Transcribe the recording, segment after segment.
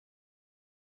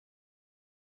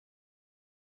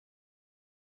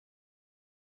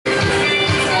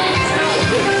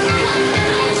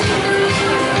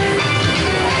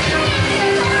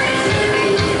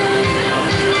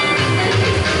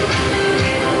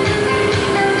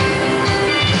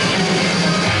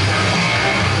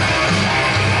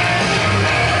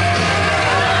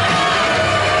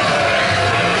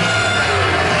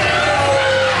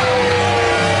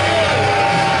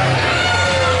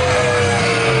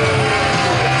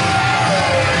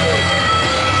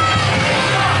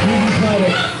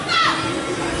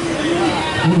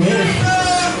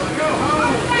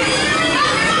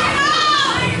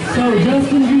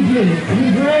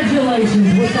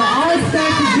Congratulations. With the odds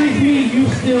stacked against me, you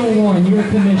still won. You're a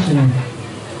commissioner.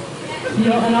 You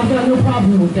know, and I've got no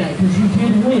problem with that because you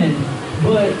did win.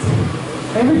 But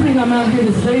everything I'm out here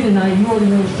to say tonight, you already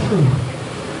know is true.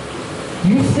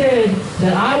 You said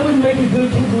that I would make a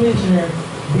good commissioner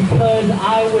because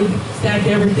I would stack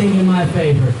everything in my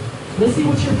favor. Let's see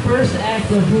what your first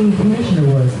act of being commissioner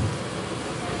was.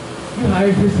 You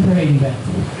hired Christopher Hayden back.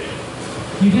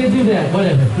 You did do that,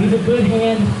 whatever. He's a good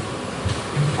hand,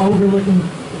 overlooking.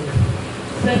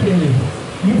 Secondly,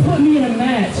 you put me in a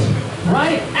match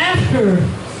right after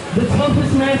the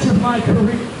toughest match of my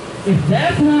career. If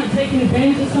that's not taking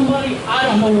advantage of somebody, I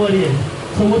don't know what is.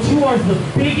 So what you are is the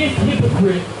biggest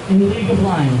hypocrite in the League of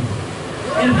Lions.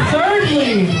 And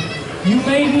thirdly, you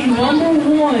made me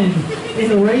 #1 in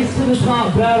the Race to the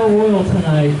Top Battle Royal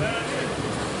tonight.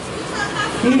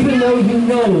 Even though you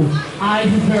know I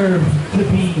deserve to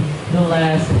be the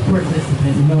last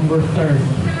participant, number 30.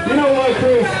 You know what,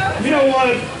 Chris? You know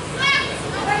what?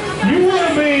 You want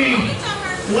to be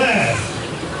last.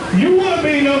 You want to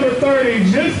be number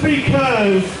 30 just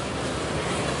because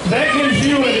that gives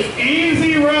you an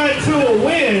easy ride to a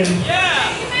win. Yeah.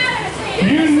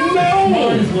 You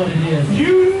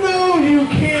know you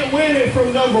can't win it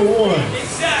from #1.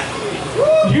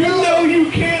 Exactly. You know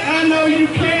you can't. I know you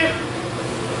can't.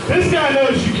 This guy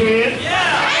knows you can't.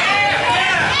 Yeah.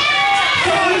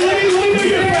 So let me do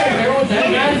you a favor.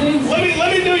 Let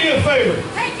me do you a favor.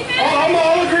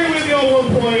 I'll agree with you on one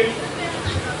point.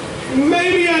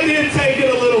 Maybe I did take it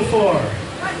a little far.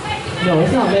 No,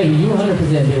 it's not maybe. You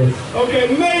 100% did. Okay,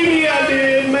 maybe I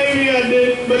did, maybe I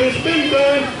didn't, but it's been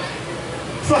done.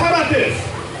 So how about this?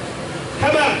 How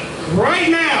about right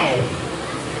now,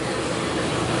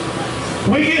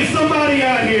 we get somebody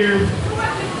out here.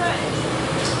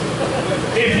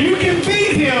 If you can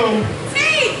beat him,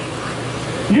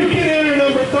 you can enter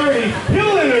number 30.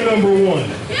 He'll enter #1.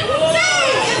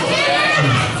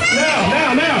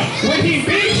 Now, when he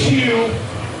beats you,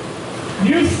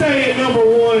 you stay at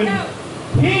 #1.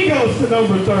 He goes to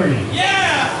number 30.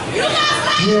 Yeah.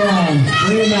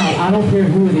 Bring him out. I don't care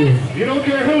who it is. You don't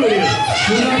care who it is.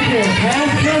 You don't care.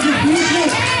 Past, present, future,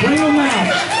 bring him out.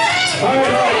 All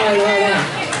right.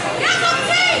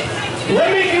 Let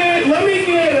me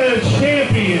get a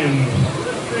champion.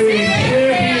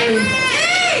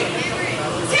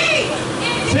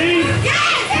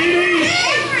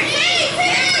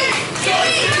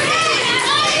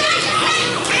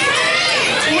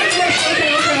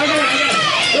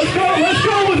 Let's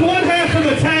go with one half of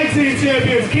the tag team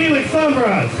champions, Kelixx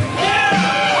Sunrise.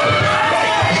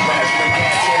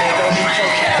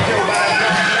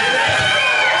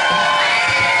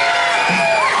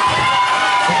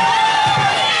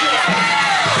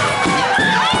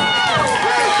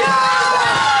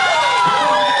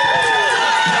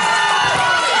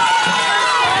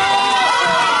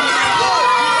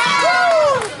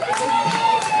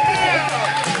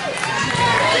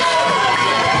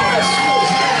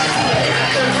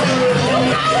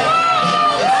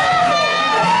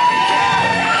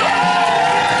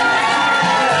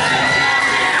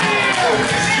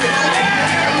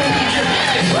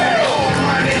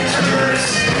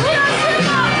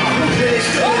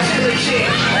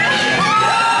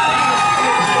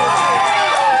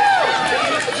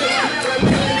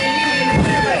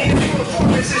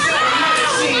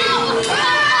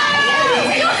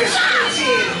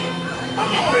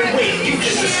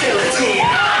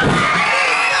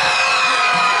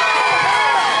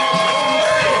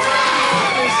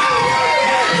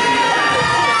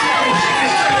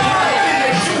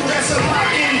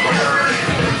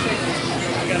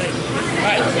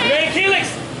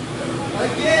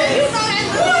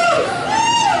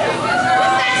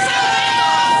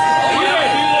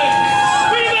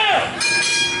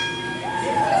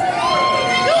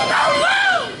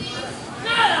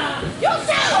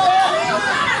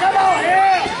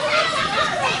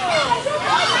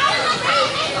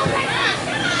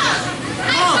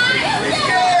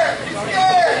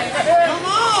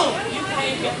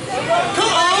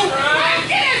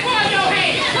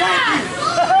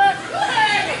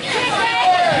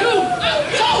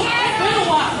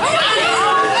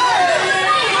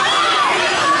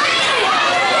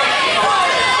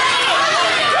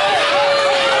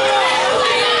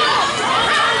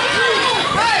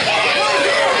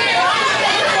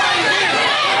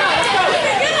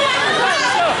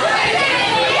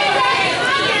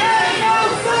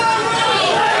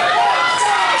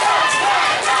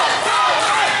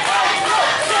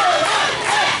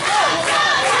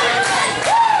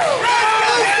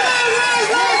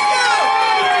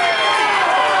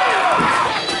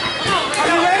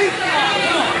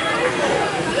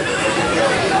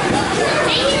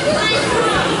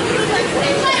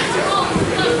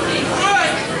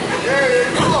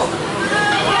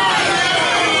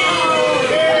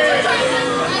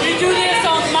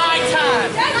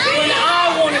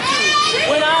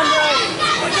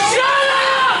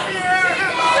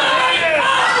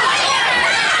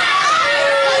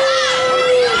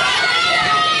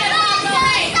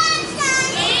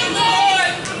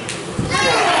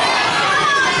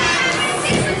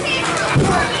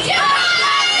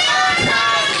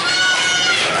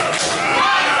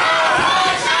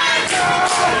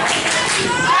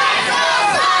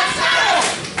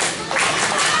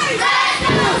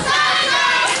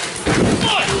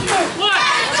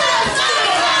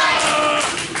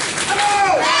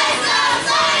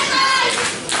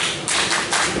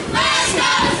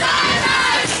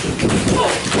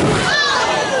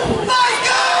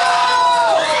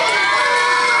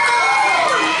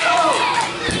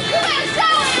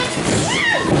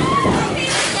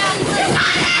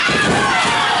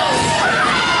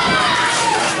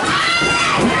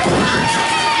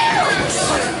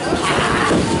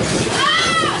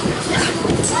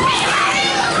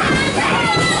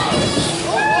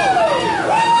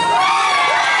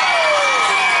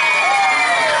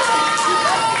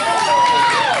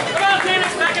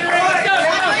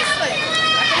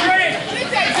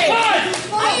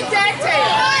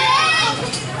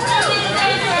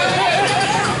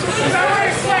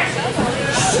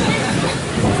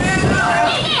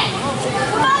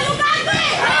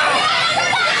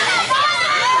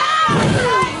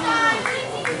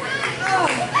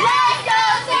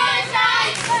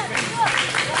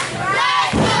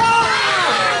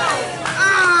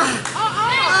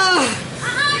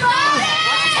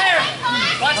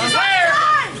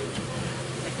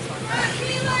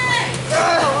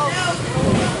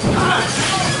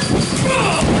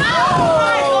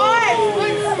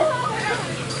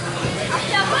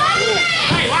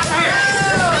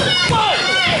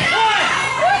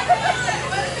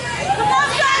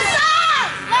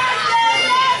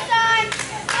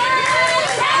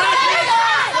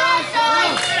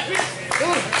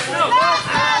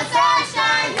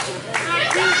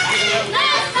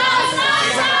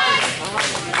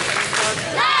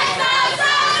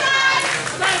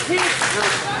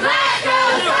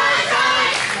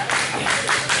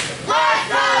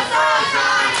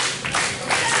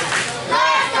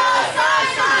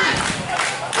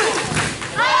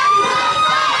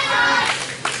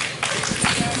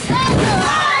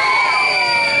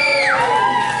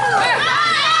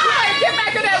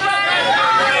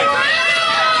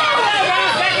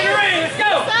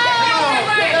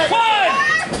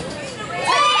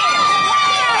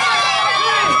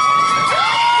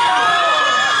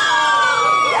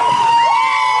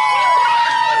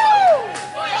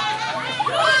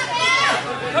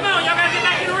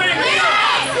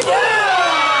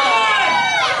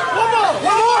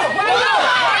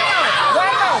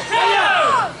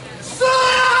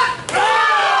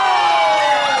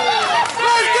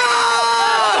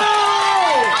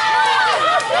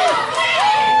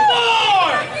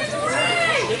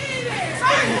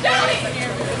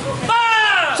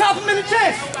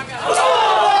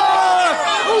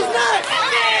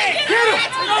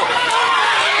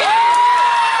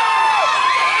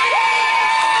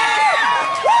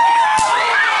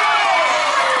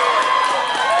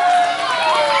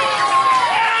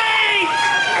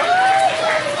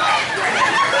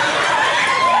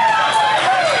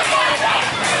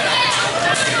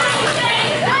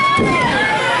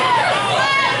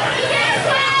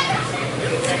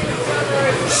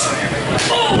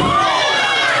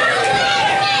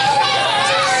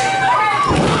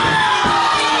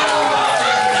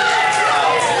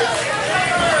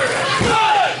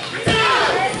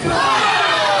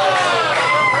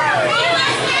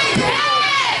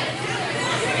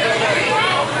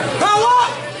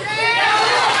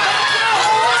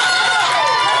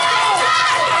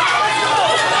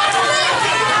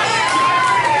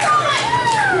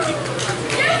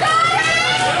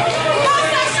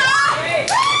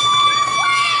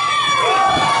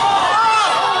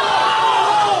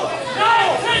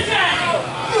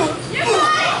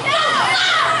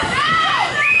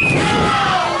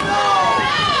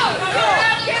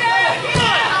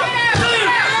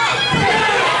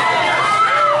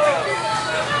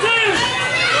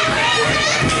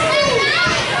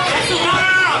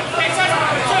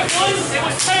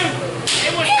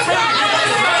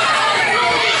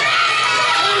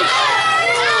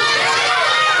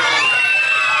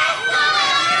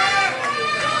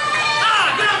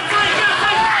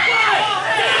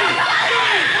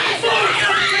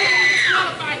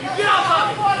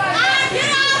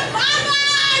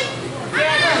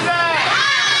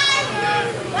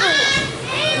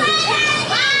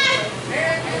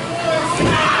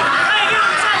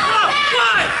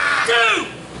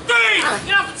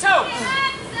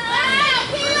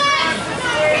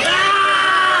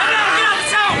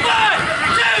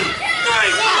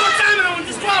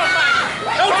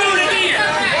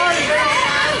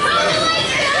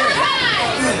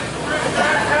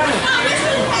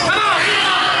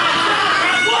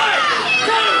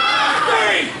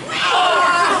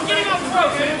 Get him off the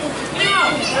rope. Get him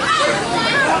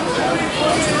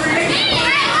off.